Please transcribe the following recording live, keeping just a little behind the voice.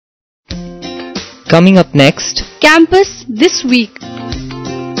Coming up next, Campus This Week.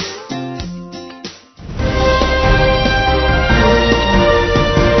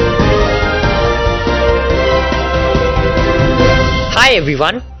 hi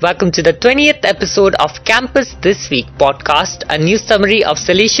everyone, welcome to the 20th episode of Campus This Week podcast, a new summary of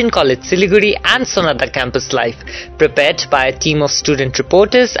Salesian College Siliguri and Sonada campus life, prepared by a team of student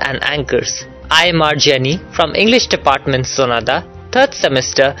reporters and anchors. I am Arjani from English Department Sonada, 3rd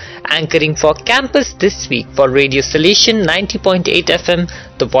semester, anchoring for Campus This Week for Radio Salesian 90.8 FM,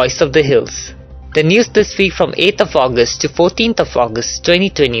 the voice of the hills. The news this week from 8th of August to 14th of August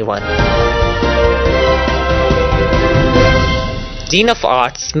 2021. Dean of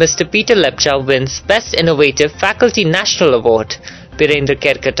Arts, Mr. Peter Lepcha wins Best Innovative Faculty National Award. Birendra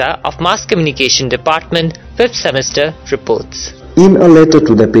Kerkata of Mass Communication Department, 5th semester, reports. In a letter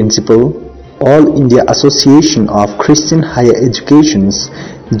to the principal, All India Association of Christian Higher Education's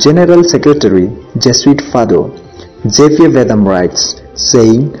General Secretary, Jesuit Father Xavier Vedam writes,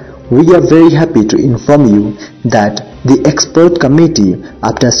 saying, "We are very happy to inform you that the expert committee,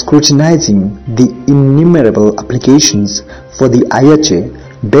 after scrutinizing the innumerable applications for the IHA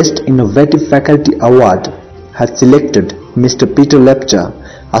Best Innovative Faculty Award, has selected Mr. Peter Lepcha,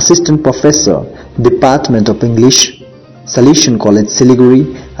 Assistant Professor, Department of English, Salesian College Siliguri,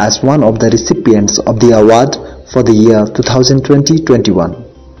 as one of the recipients of the award for the year 2020-21.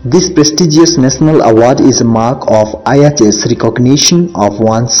 This prestigious national award is a mark of IHA's recognition of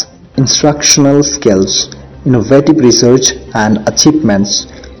one's instructional skills, innovative research and achievements,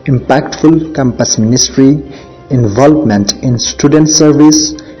 impactful campus ministry, involvement in student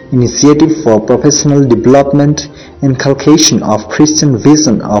service, initiative for professional development, inculcation of Christian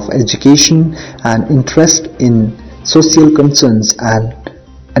vision of education, and interest in social concerns and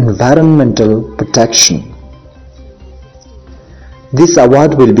environmental protection." This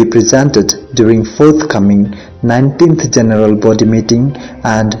award will be presented during forthcoming 19th General Body Meeting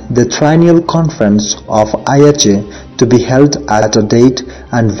and the Triennial Conference of IHA to be held at a date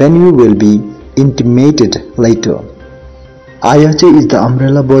and venue will be intimated later. IHA is the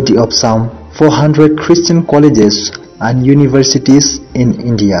umbrella body of some 400 Christian colleges and universities in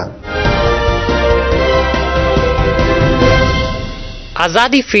India.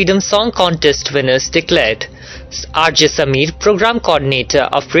 Azadi Freedom Song Contest winners declared. RJ Samir, Program Coordinator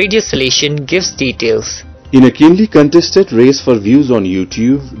of Radio Salesian, gives details. In a keenly contested race for views on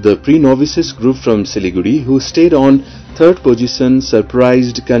YouTube, the pre-novices group from Siliguri, who stayed on 3rd position,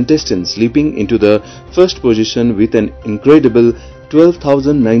 surprised contestants, leaping into the 1st position with an incredible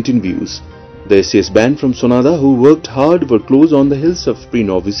 12,019 views. The SCS band from Sonada, who worked hard, were close on the heels of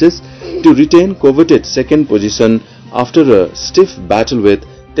pre-novices to retain coveted 2nd position after a stiff battle with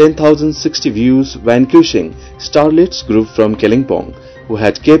 10,060 views, vanquishing Starlets group from Kalimpong, who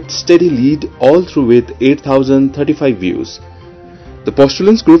had kept steady lead all through with 8,035 views. The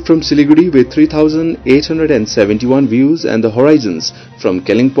Postulants group from Siliguri with 3,871 views and the Horizons from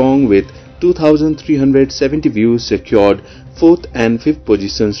Kalimpong with 2,370 views secured 4th and 5th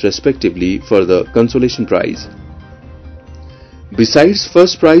positions respectively for the consolation prize. Besides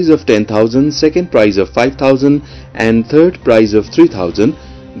first prize of 10,000, second prize of 5,000 and third prize of 3,000,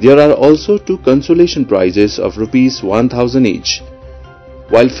 there are also 2 consolation prizes of rupees 1,000 each.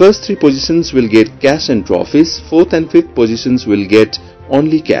 While first 3 positions will get cash and trophies, 4th and 5th positions will get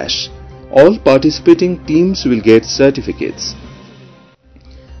only cash. All participating teams will get certificates.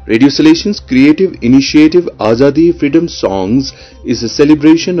 Radio Salesian's creative initiative Azadi Freedom Songs is a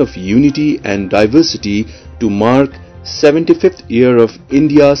celebration of unity and diversity to mark 75th year of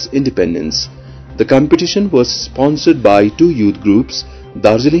India's independence. The competition was sponsored by 2 youth groups,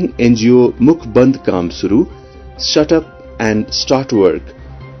 Darjeeling NGO Mukh Band Kaam Suru, Shut Up and Start Work,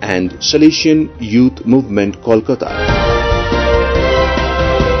 and Salesian Youth Movement Kolkata.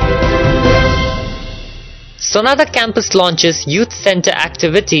 Sonada campus launches Youth Center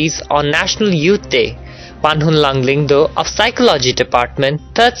activities on National Youth Day. Panhun Langlingdo of Psychology Department,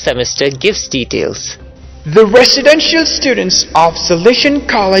 3rd semester, gives details. The residential students of Salesian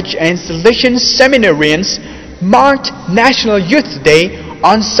College and Salesian Seminarians marked National Youth Day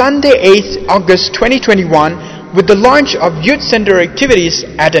on Sunday 8th August 2021 with the launch of Youth Center activities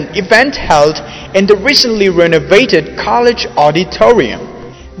at an event held in the recently renovated college auditorium.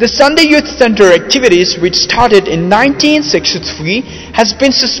 The Sunday Youth Center activities, which started in 1963, has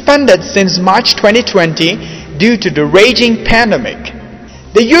been suspended since March 2020 due to the raging pandemic.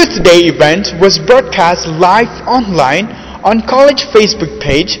 The Youth Day event was broadcast live online on college Facebook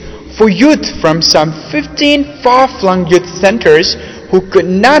page for youth from some 15 far-flung youth centers who could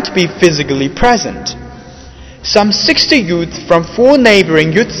not be physically present. Some 60 youth from 4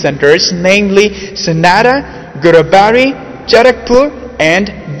 neighboring youth centers, namely Sonada, Gurabari, Charakpur and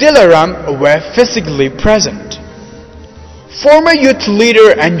Dilaram, were physically present. Former youth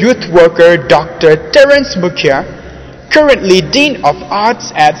leader and youth worker Dr. Terence Mukhia, currently Dean of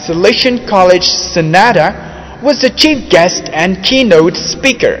Arts at Salesian College, Sonada, was the chief guest and keynote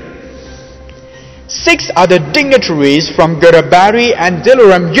speaker. 6 other dignitaries from Gurabari and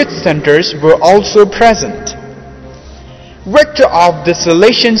Dilaram youth centers were also present. Rector of the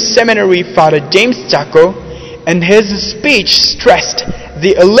Salesian Seminary, Father James Chako, in his speech stressed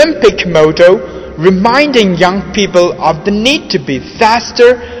the Olympic motto, reminding young people of the need to be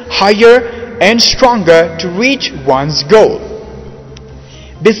faster, higher, and stronger to reach one's goal.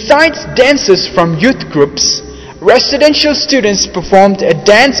 Besides dances from youth groups, residential students performed a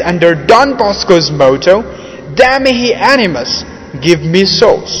dance under Don Bosco's motto, Damihi Animus, Give Me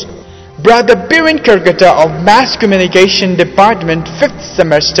Souls. Brother Biren Kargata of Mass Communication Department 5th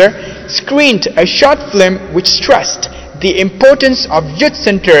semester screened a short film which stressed the importance of youth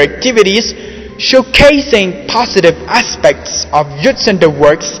center activities, showcasing positive aspects of youth center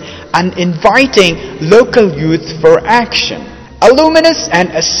works and inviting local youth for action. Alumnus and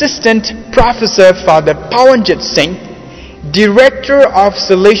Assistant Professor Father Pawanjit Singh, Director of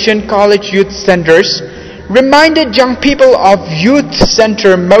Salesian College Youth Centers, reminded young people of Youth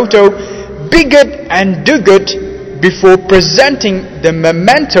Center motto, Be Good and Do Good, before presenting the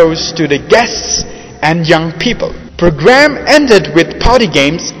mementos to the guests and young people. Program ended with party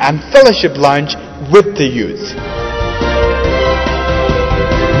games and fellowship lunch with the youth.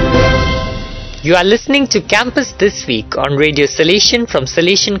 You are listening to Campus This Week on Radio Salesian from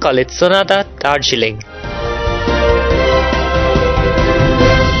Salesian College, Sonada, Darjeeling.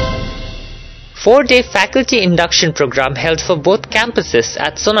 4-day faculty induction program held for both campuses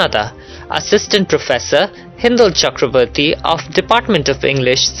at Sonada. Assistant Professor Hindol Chakrabarti of Department of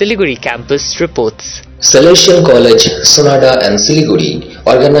English, Siliguri campus reports. Salesian College, Sonada and Siliguri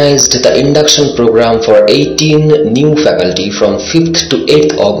organized the induction program for 18 new faculty from 5th to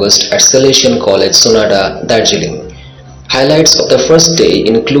 8th August at Salesian College, Sonada, Darjeeling. Highlights of the first day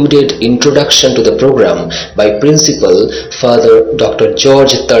included introduction to the program by Principal Father Dr.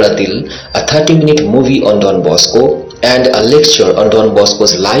 George Taratil, a 30-minute movie on Don Bosco, and a lecture on Don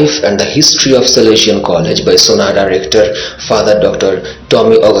Bosco's life and the history of Salesian College by Sonada Rector Father Dr.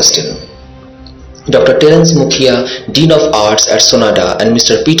 Tommy Augustine. Dr. Terence Mukhia, Dean of Arts at Sonada, and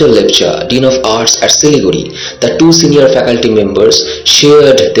Mr. Peter Lepcha, Dean of Arts at Siliguri, the 2 senior faculty members,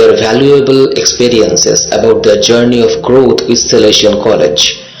 shared their valuable experiences about their journey of growth with Salesian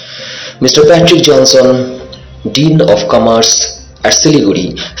College. Mr. Patrick Johnson, Dean of Commerce at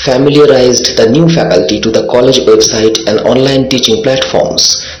Siliguri, familiarized the new faculty to the college website and online teaching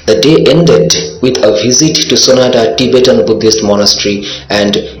platforms. The day ended with a visit to Sonada Tibetan Buddhist Monastery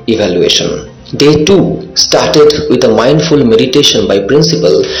and evaluation. Day 2 started with a mindful meditation by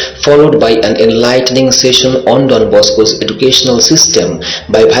Principal, followed by an enlightening session on Don Bosco's educational system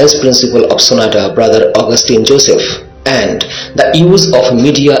by Vice Principal of Sonada, Brother Augustine Joseph, and the use of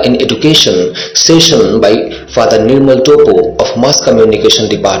media in education session by Father Nirmal Topo of Mass Communication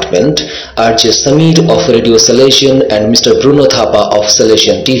Department, R.J. Samir of Radio Salesian and Mr. Bruno Thapa of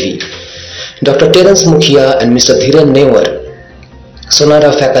Salesian TV. Dr. Terence Mukhia and Mr. Dhiran Newar,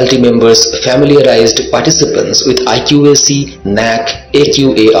 Sonada faculty members, familiarized participants with IQAC, NAC,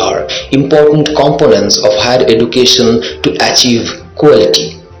 AQAR, important components of higher education to achieve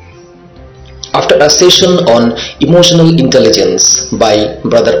quality. After a session on emotional intelligence by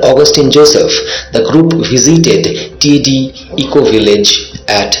Brother Augustine Joseph, the group visited TD Eco Village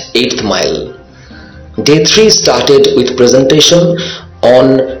at 8th Mile. Day 3 started with presentation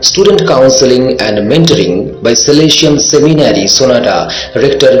on student counseling and mentoring by Salesian Seminary, Sonada,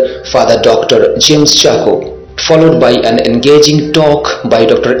 Rector Father Dr. James Chako, followed by an engaging talk by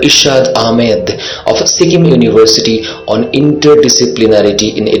Dr. Ishad Ahmed of Sikkim University on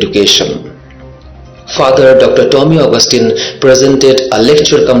interdisciplinarity in education. Father Dr. Tommy Augustine presented a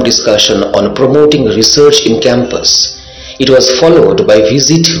lecture-cum-discussion on promoting research in campus. It was followed by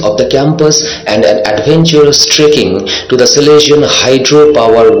visit of the campus and an adventurous trekking to the Salesian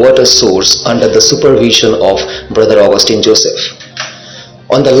hydropower water source under the supervision of Brother Augustine Joseph.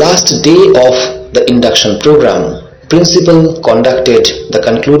 On the last day of the induction program, Principal conducted the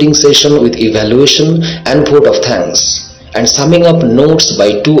concluding session with evaluation and vote of thanks, and summing up notes by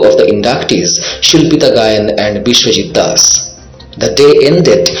 2 of the inductees, Shilpita Gayan and Bishwajit Das. The day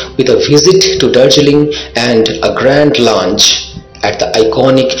ended with a visit to Darjeeling and a grand lunch at the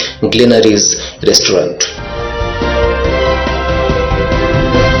iconic Glenaries restaurant.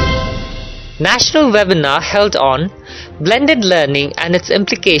 National webinar held on blended learning and its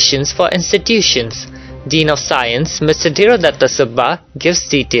implications for institutions. Dean of Science, Mr. Dhirodatta Subba, gives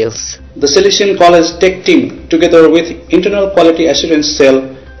details. The Salesian College Tech Team, together with Internal Quality Assurance Cell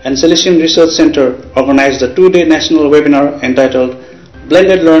and Salesian Research Center, organized a two-day national webinar entitled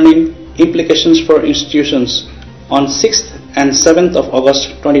Blended Learning Implications for Institutions on 6th and 7th of August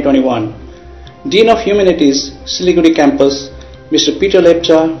 2021. Dean of Humanities, Siliguri Campus, Mr. Peter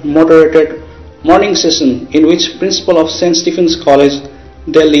Lepcha moderated morning session in which Principal of St. Stephen's College,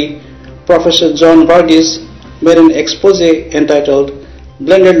 Delhi, Professor John Varghese made an expose entitled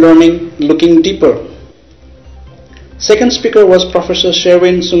Blended Learning Looking Deeper. Second speaker was Professor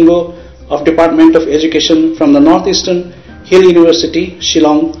Sherwin Sungo of Department of Education from the Northeastern Hill University,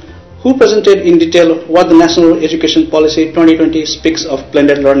 Shillong, who presented in detail what the National Education Policy 2020 speaks of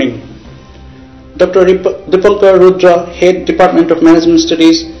blended learning. Dr. Dipankar Rudra, Head Department of Management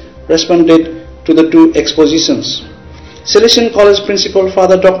Studies, responded to the two expositions. Salesian College Principal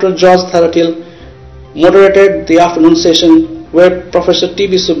Father Dr. George Tharatil moderated the afternoon session where Professor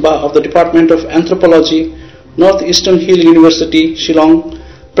T.B. Subba of the Department of Anthropology, Northeastern Hill University, Shillong,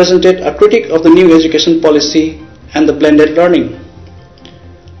 presented a critique of the new education policy and the blended learning.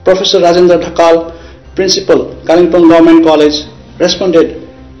 Professor Rajendra Dhakal, Principal, Kalimpong Government College, responded,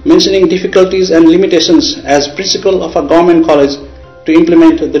 mentioning difficulties and limitations as principal of a government college to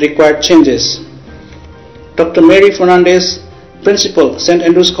implement the required changes. Dr. Mary Fernandez, Principal, St.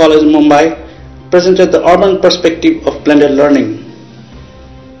 Andrews College, Mumbai, presented the urban perspective of blended learning.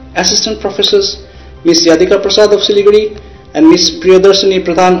 Assistant Professors Ms. Yadika Prasad of Siliguri and Ms. Priyadarshini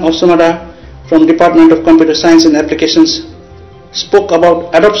Pradhan of Sonada from Department of Computer Science and Applications spoke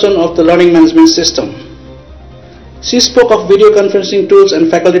about adoption of the learning management system. She spoke of video conferencing tools and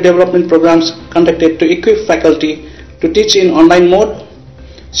faculty development programs conducted to equip faculty to teach in online mode.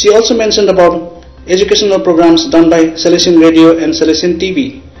 She also mentioned about educational programs done by Salesian Radio and Salesian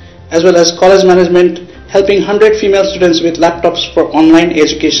TV, as well as college management helping 100 female students with laptops for online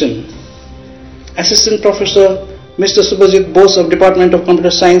education. Assistant Professor Mr. Subhajit Bose of Department of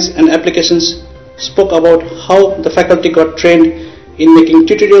Computer Science and Applications spoke about how the faculty got trained in making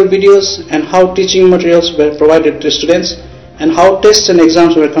tutorial videos and how teaching materials were provided to students and how tests and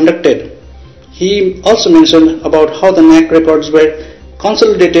exams were conducted. He also mentioned about how the NAAC records were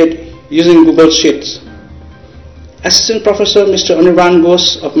consolidated using Google Sheets. Assistant Professor Mr. Anirban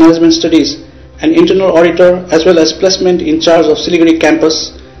Ghosh of Management Studies, an internal auditor as well as placement in charge of Siliguri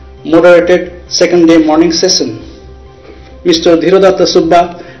campus, moderated second day morning session. Mr. Dhirodatta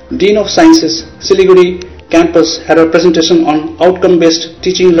Subba, Dean of Sciences, Siliguri campus, had a presentation on outcome-based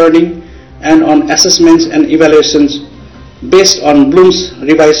teaching learning and on assessments and evaluations based on Bloom's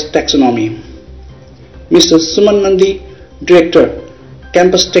revised taxonomy. Mr. Suman Nandi, Director,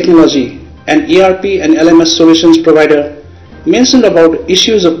 Campus Technology, an ERP and LMS solutions provider, mentioned about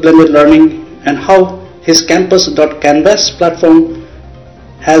issues of blended learning and how his campus.canvas platform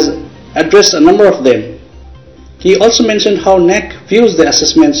has addressed a number of them. He also mentioned how NAAC views the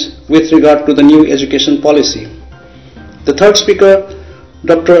assessments with regard to the new education policy. The third speaker,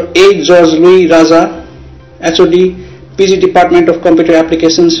 Dr. A. George Louis Raza, HOD, PG Department of Computer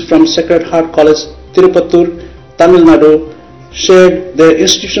Applications from Sacred Heart College, Tirupattur, Tamil Nadu, shared their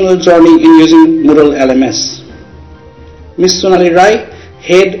institutional journey in using Moodle LMS. Ms. Sonali Rai,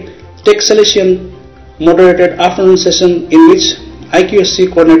 Head, Tech Salesian, moderated afternoon session in which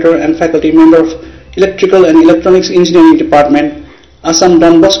IQSC coordinator and faculty member of Electrical and Electronics Engineering Department, Assam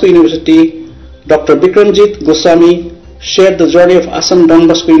Don Bosco University, Dr. Bikramjit Goswami, shared the journey of Assam Don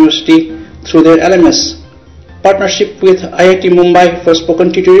Bosco University through their LMS, partnership with IIT Mumbai for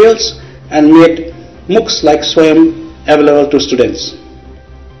spoken tutorials, and made MOOCs like Swayam available to students.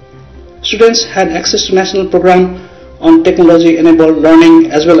 Students had access to national program on technology-enabled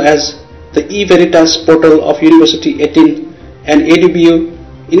learning as well as the eVeritas portal of University 18 and ADBU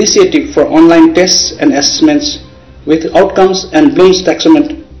initiative for online tests and assessments with outcomes and Bloom's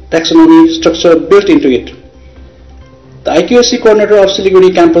taxonomy structure built into it. The IQSC coordinator of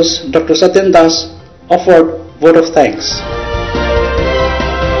Siliguri campus, Dr. Satyan Das, offered vote of thanks.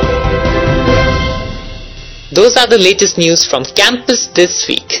 Those are the latest news from campus this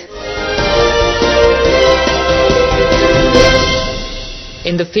week.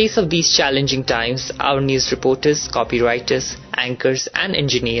 In the face of these challenging times, our news reporters, copywriters, anchors and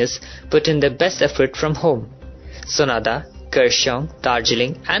engineers put in their best effort from home. Sonada, Kurseong,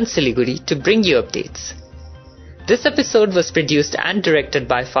 Darjeeling and Siliguri to bring you updates. This episode was produced and directed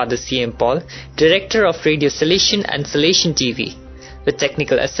by Father C.M. Paul, Director of Radio Salesian and Salesian TV, with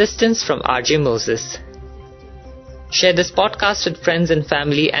technical assistance from R.J. Moses. Share this podcast with friends and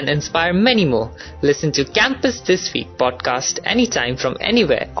family and inspire many more. Listen to Campus This Week podcast anytime from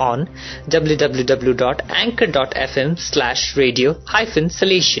anywhere on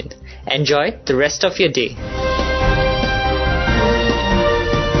www.anchor.fm/radio-salesian. Enjoy the rest of your day.